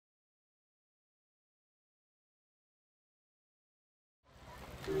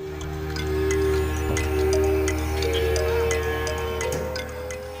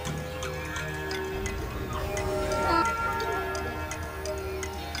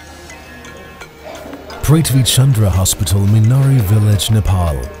Prithvi Chandra Hospital, Minari Village,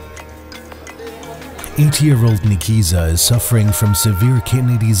 Nepal. 8-year-old Nikisa is suffering from severe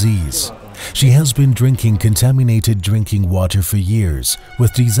kidney disease. She has been drinking contaminated drinking water for years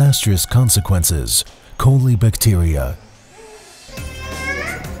with disastrous consequences, coli bacteria.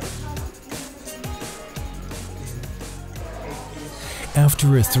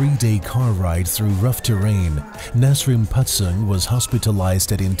 After a 3-day car ride through rough terrain, Nasrim Patsung was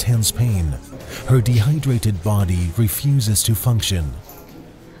hospitalized at intense pain. Her dehydrated body refuses to function.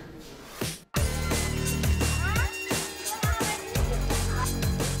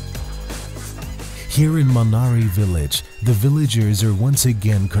 Here in Manari village, the villagers are once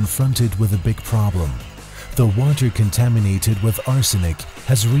again confronted with a big problem. The water contaminated with arsenic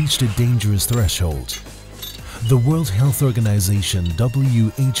has reached a dangerous threshold. The World Health Organization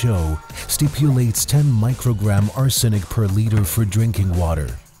 (WHO) stipulates 10 microgram arsenic per liter for drinking water.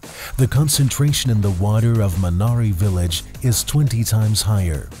 The concentration in the water of Manari village is 20 times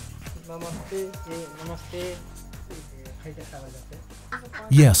higher.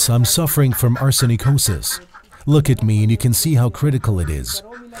 Yes, I'm suffering from arsenicosis. Look at me and you can see how critical it is.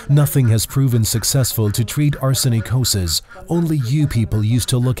 Nothing has proven successful to treat arsenicosis. Only you people used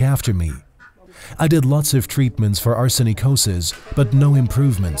to look after me. I did lots of treatments for arsenicosis, but no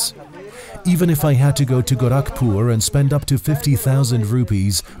improvements. Even if I had to go to Gorakhpur and spend up to 50,000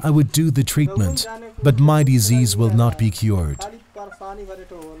 rupees, I would do the treatment. But my disease will not be cured.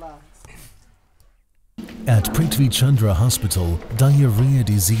 At Prithvi Chandra Hospital, diarrhea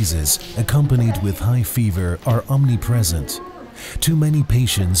diseases accompanied with high fever are omnipresent. Too many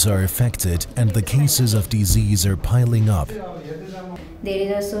patients are affected and the cases of disease are piling up.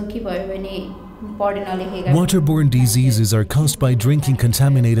 Waterborne diseases are caused by drinking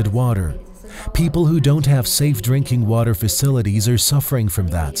contaminated water. People who don't have safe drinking water facilities are suffering from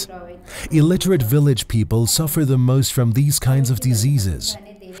that. Illiterate village people suffer the most from these kinds of diseases.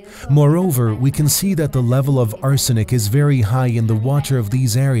 Moreover, we can see that the level of arsenic is very high in the water of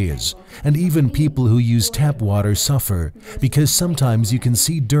these areas, and even people who use tap water suffer, because sometimes you can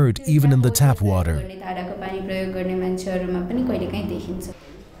see dirt even in the tap water.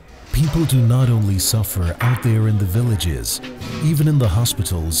 People do not only suffer out there in the villages. Even in the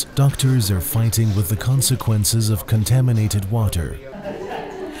hospitals, doctors are fighting with the consequences of contaminated water.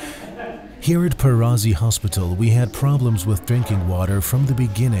 Here at Parazi Hospital, we had problems with drinking water from the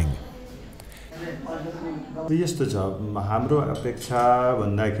beginning.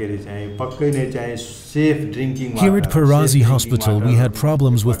 Here at Parazi Hospital, we had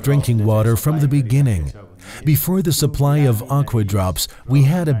problems with drinking water from the beginning. Before the supply of aqua drops, we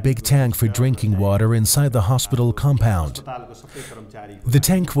had a big tank for drinking water inside the hospital compound. The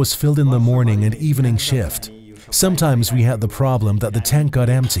tank was filled in the morning and evening shift. Sometimes we had the problem that the tank got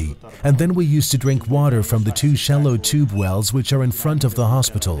empty, and then we used to drink water from the 2 shallow tube wells which are in front of the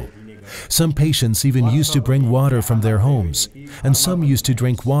hospital. Some patients even used to bring water from their homes, and some used to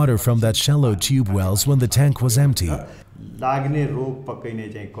drink water from that shallow tube wells when the tank was empty.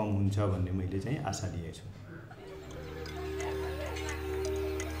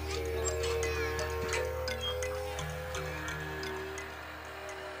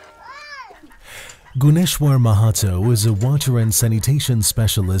 Guneshwar Mahato is a water and sanitation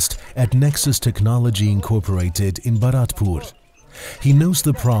specialist at Nexus Technology Incorporated in Bharatpur. He knows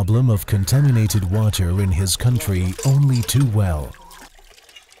the problem of contaminated water in his country only too well.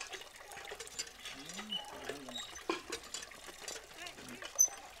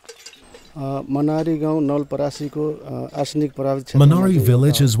 Manari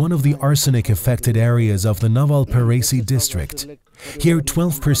village is one of the arsenic-affected areas of the Navalparasi district. Here,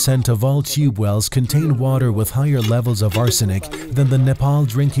 12% of all tube wells contain water with higher levels of arsenic than the Nepal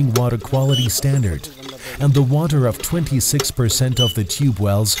drinking water quality standard. And the water of 26% of the tube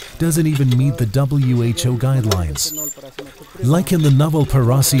wells doesn't even meet the WHO guidelines. Like in the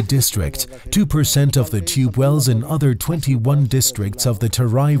Navalparasi district, 2% of the tube wells in other 21 districts of the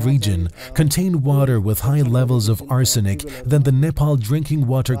Terai region contain water with high levels of arsenic than the Nepal drinking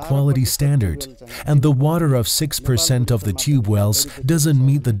water quality standard. And the water of 6% of the tube wells doesn't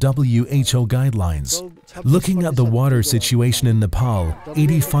meet the WHO guidelines. Looking at the water situation in Nepal,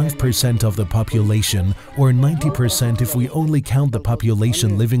 85% of the population, or 90% if we only count the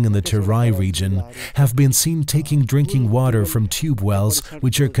population living in the Terai region, have been seen taking drinking water from tube wells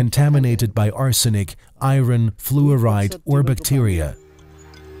which are contaminated by arsenic, iron, fluoride, or bacteria.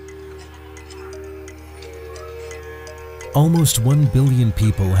 Almost 1 billion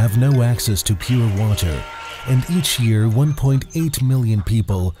people have no access to pure water. And each year 1.8 million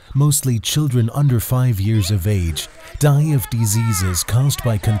people, mostly children under 5 years of age, die of diseases caused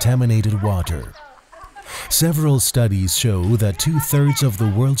by contaminated water. Several studies show that 2/3 of the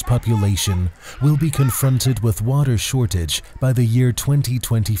world's population will be confronted with water shortage by the year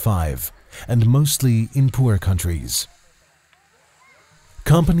 2025, and mostly in poor countries.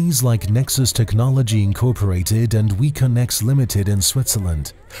 Companies like Nexus Technology Incorporated and WECONNEX Limited in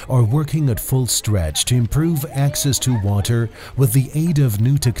Switzerland are working at full stretch to improve access to water with the aid of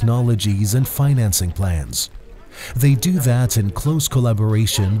new technologies and financing plans. They do that in close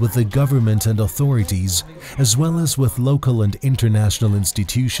collaboration with the government and authorities, as well as with local and international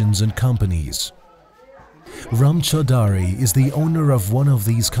institutions and companies. Ram Chaudhary is the owner of one of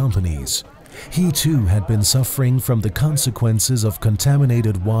these companies. He too had been suffering from the consequences of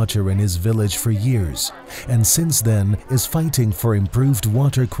contaminated water in his village for years, and since then is fighting for improved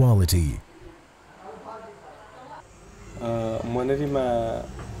water quality.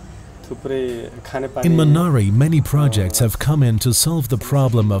 In Manari, many projects have come in to solve the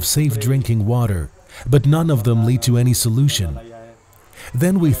problem of safe drinking water, but none of them lead to any solution.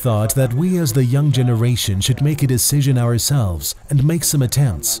 Then we thought that we as the young generation should make a decision ourselves and make some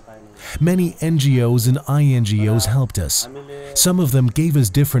attempts. Many NGOs and INGOs helped us. Some of them gave us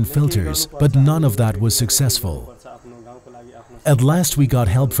different filters, but none of that was successful. At last we got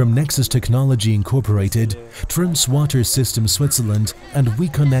help from Nexus Technology Incorporated, Trims Water System Switzerland and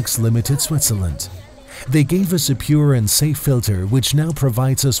WECONNEX Limited Switzerland. They gave us a pure and safe filter which now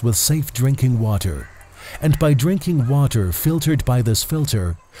provides us with safe drinking water. And by drinking water filtered by this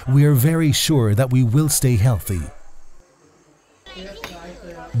filter, we are very sure that we will stay healthy.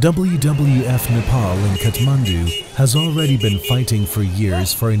 WWF Nepal in Kathmandu has already been fighting for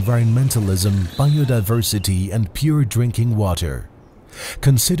years for environmentalism, biodiversity and pure drinking water.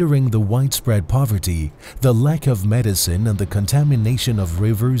 Considering the widespread poverty, the lack of medicine and the contamination of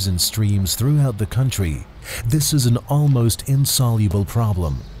rivers and streams throughout the country, this is an almost insoluble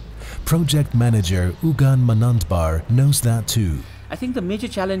problem. Project manager Ugan Manandbar knows that too. I think the major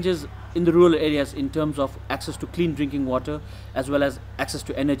challenges in the rural areas in terms of access to clean drinking water as well as access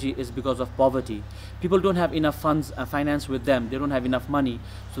to energy is because of poverty. People don't have enough funds, finance with them, they don't have enough money.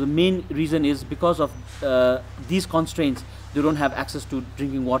 So the main reason is because of these constraints, they don't have access to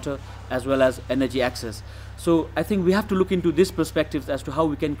drinking water as well as energy access. So I think we have to look into this perspective as to how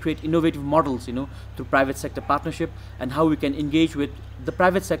we can create innovative models, through private sector partnership, and how we can engage with the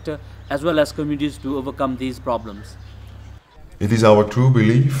private sector as well as communities to overcome these problems. It is our true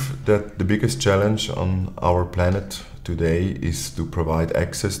belief that the biggest challenge on our planet today is to provide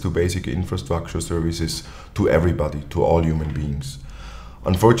access to basic infrastructure services to everybody, to all human beings.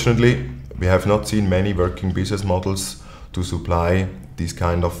 Unfortunately, we have not seen many working business models to supply this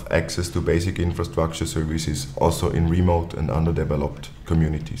kind of access to basic infrastructure services also in remote and underdeveloped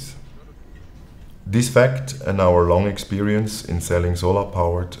communities. This fact and our long experience in selling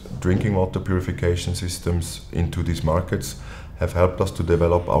solar-powered drinking water purification systems into these markets have helped us to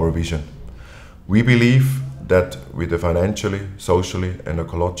develop our vision. We believe that with a financially, socially and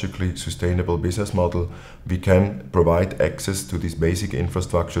ecologically sustainable business model, we can provide access to these basic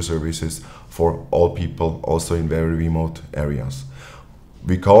infrastructure services for all people, also in very remote areas.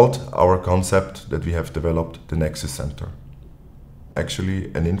 We called our concept that we have developed the NEXUS Center.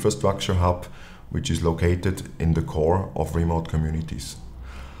 Actually an infrastructure hub which is located in the core of remote communities.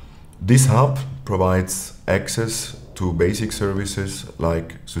 This hub provides access to basic services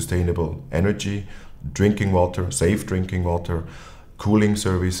like sustainable energy, drinking water, safe drinking water, cooling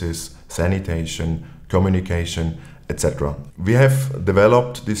services, sanitation, communication, etc. We have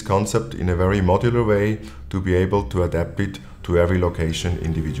developed this concept in a very modular way to be able to adapt it to every location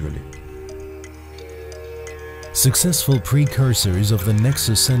individually. Successful precursors of the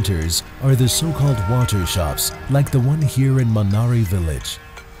Nexus Centers are the so-called water shops, like the one here in Manari village.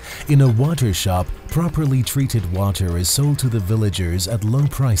 In a water shop, properly treated water is sold to the villagers at low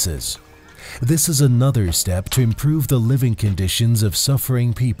prices. This is another step to improve the living conditions of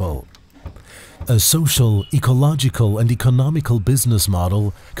suffering people. A social, ecological and economical business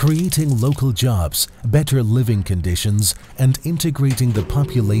model, creating local jobs, better living conditions and integrating the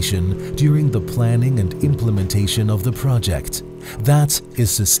population during the planning and implementation of the project. That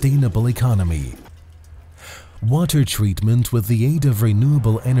is sustainable economy. Water treatment with the aid of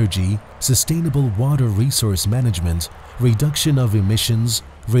renewable energy, sustainable water resource management, reduction of emissions,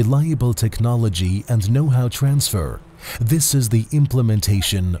 reliable technology and know-how transfer. This is the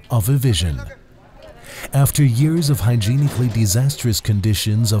implementation of a vision. After years of hygienically disastrous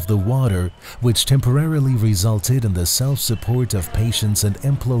conditions of the water, which temporarily resulted in the self-support of patients and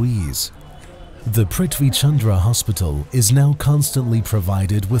employees, the Prithvi Chandra Hospital is now constantly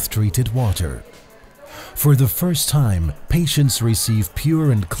provided with treated water. For the first time, patients receive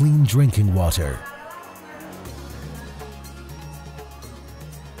pure and clean drinking water.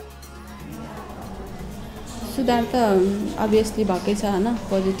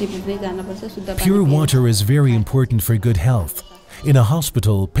 Pure water is very important for good health. In a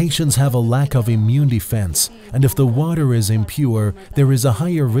hospital, patients have a lack of immune defense, and if the water is impure, there is a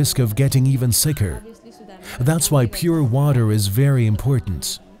higher risk of getting even sicker. That's why pure water is very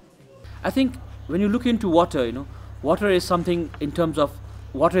important. I think when you look into water, water is something in terms of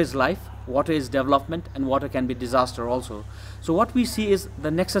water is life, water is development, and water can be disaster also. So what we see is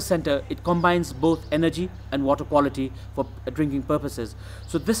the Nexus Center, it combines both energy and water quality for drinking purposes.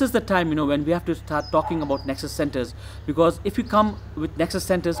 So this is the time, when we have to start talking about Nexus Centers, because if you come with Nexus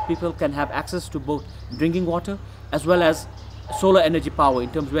Centers, people can have access to both drinking water as well as solar energy power,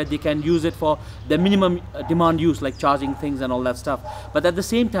 in terms where they can use it for the minimum demand use, like charging things and all that stuff. But at the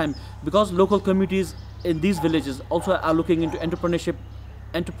same time, because local communities in these villages also are looking into entrepreneurship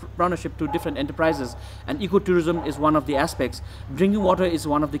to different enterprises, and ecotourism is one of the aspects, drinking water is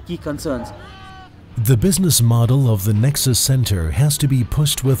one of the key concerns. The business model of the Nexus Center has to be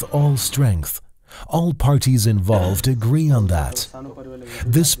pushed with all strength. All parties involved agree on that.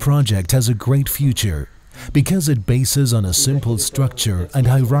 This project has a great future because it bases on a simple structure and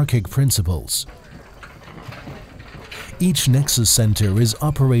hierarchic principles. Each Nexus Center is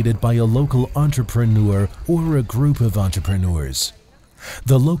operated by a local entrepreneur or a group of entrepreneurs.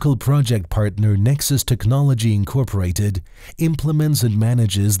 The local project partner Nexus Technology Incorporated implements and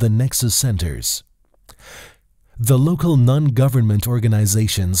manages the Nexus Centers. The local non-government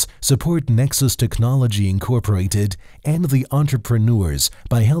organizations support Nexus Technology Incorporated and the entrepreneurs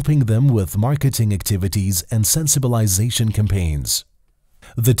by helping them with marketing activities and sensibilization campaigns.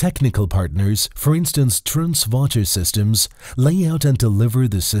 The technical partners, for instance Trans Water Systems, lay out and deliver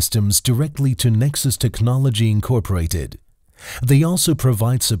the systems directly to Nexus Technology Incorporated. They also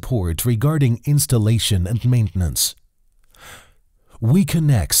provide support regarding installation and maintenance.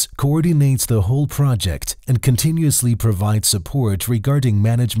 WECONNEX coordinates the whole project and continuously provides support regarding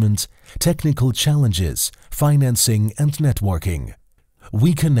management, technical challenges, financing and networking.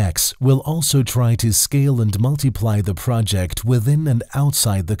 WECONNEX will also try to scale and multiply the project within and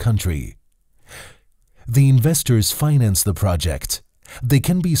outside the country. The investors finance the project. They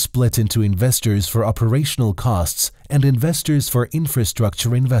can be split into investors for operational costs and investors for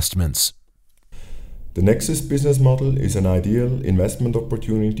infrastructure investments. The Nexus business model is an ideal investment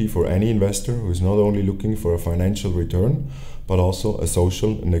opportunity for any investor who is not only looking for a financial return, but also a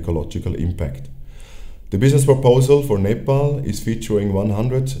social and ecological impact. The business proposal for Nepal is featuring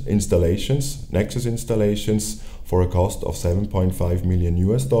 100 installations, Nexus installations, for a cost of $7.5 million,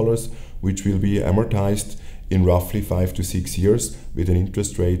 which will be amortized in roughly 5 to 6 years with an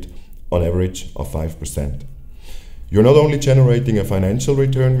interest rate on average of 5%. You're not only generating a financial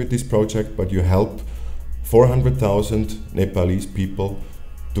return with this project, but you help 400,000 Nepalese people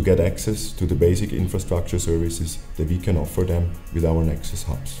to get access to the basic infrastructure services that we can offer them with our Nexus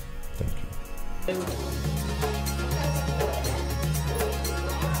hubs. Thank you.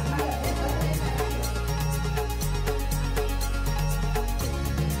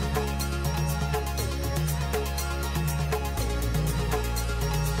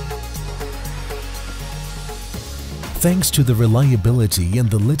 Thanks to the reliability and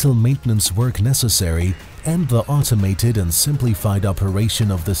the little maintenance work necessary and the automated and simplified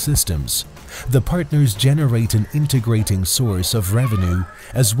operation of the systems, the partners generate an integrating source of revenue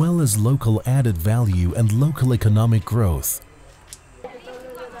as well as local added value and local economic growth.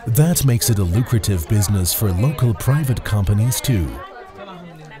 That makes it a lucrative business for local private companies too.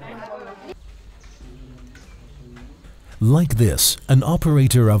 Like this, an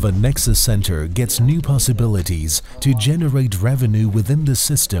operator of a Nexus Center gets new possibilities to generate revenue within the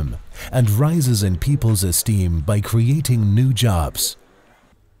system and rises in people's esteem by creating new jobs.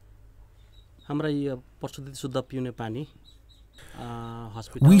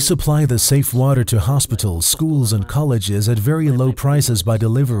 We supply the safe water to hospitals, schools and colleges at very low prices by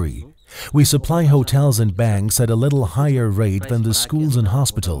delivery. We supply hotels and banks at a little higher rate than the schools and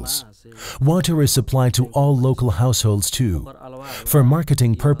hospitals. Water is supplied to all local households too. For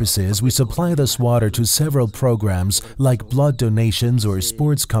marketing purposes, we supply this water to several programs like blood donations or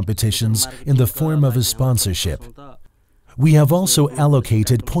sports competitions in the form of a sponsorship. We have also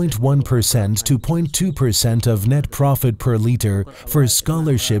allocated 0.1% to 0.2% of net profit per liter for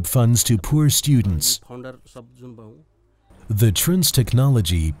scholarship funds to poor students. The Trans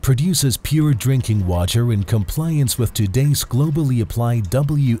technology produces pure drinking water in compliance with today's globally applied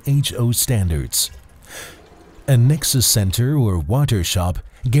WHO standards. A Nexus Center or water shop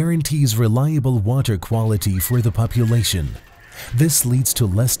guarantees reliable water quality for the population. This leads to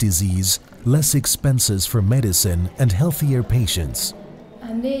less disease, less expenses for medicine and healthier patients.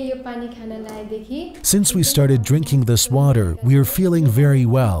 Since we started drinking this water, we are feeling very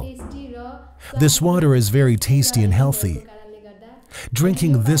well. This water is very tasty and healthy.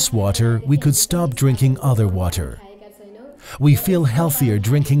 Drinking this water, we could stop drinking other water. We feel healthier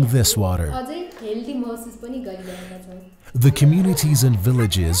drinking this water. The communities and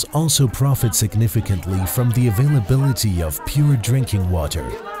villages also profit significantly from the availability of pure drinking water.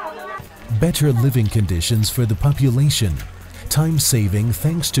 Better living conditions for the population, time saving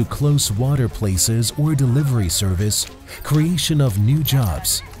thanks to close water places or delivery service, creation of new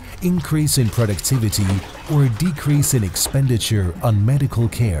jobs, increase in productivity or decrease in expenditure on medical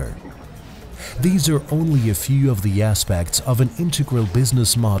care. These are only a few of the aspects of an integral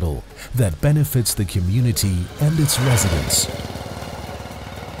business model that benefits the community and its residents.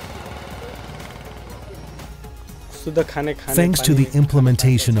 Thanks to the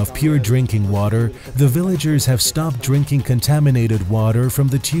implementation of pure drinking water, the villagers have stopped drinking contaminated water from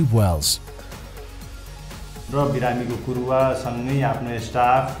the tube wells. I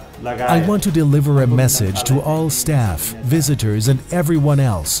want to deliver a message to all staff, visitors and everyone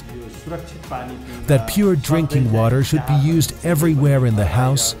else that pure drinking water should be used everywhere in the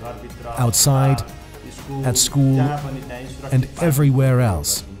house, outside, at school and everywhere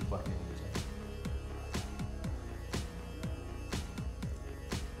else.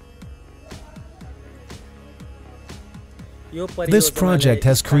 This project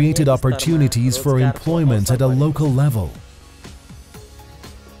has created opportunities for employment at a local level.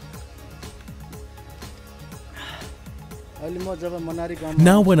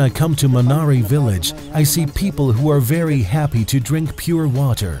 Now when I come to Manari village, I see people who are very happy to drink pure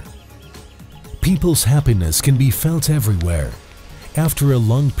water. People's happiness can be felt everywhere. After a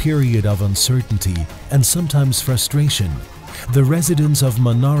long period of uncertainty and sometimes frustration, the residents of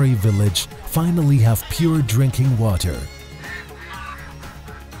Manari village finally have pure drinking water.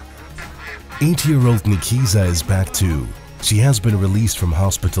 8-year-old Nikiza is back too. She has been released from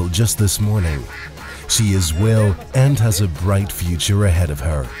hospital just this morning. She is well and has a bright future ahead of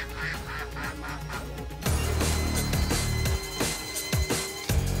her.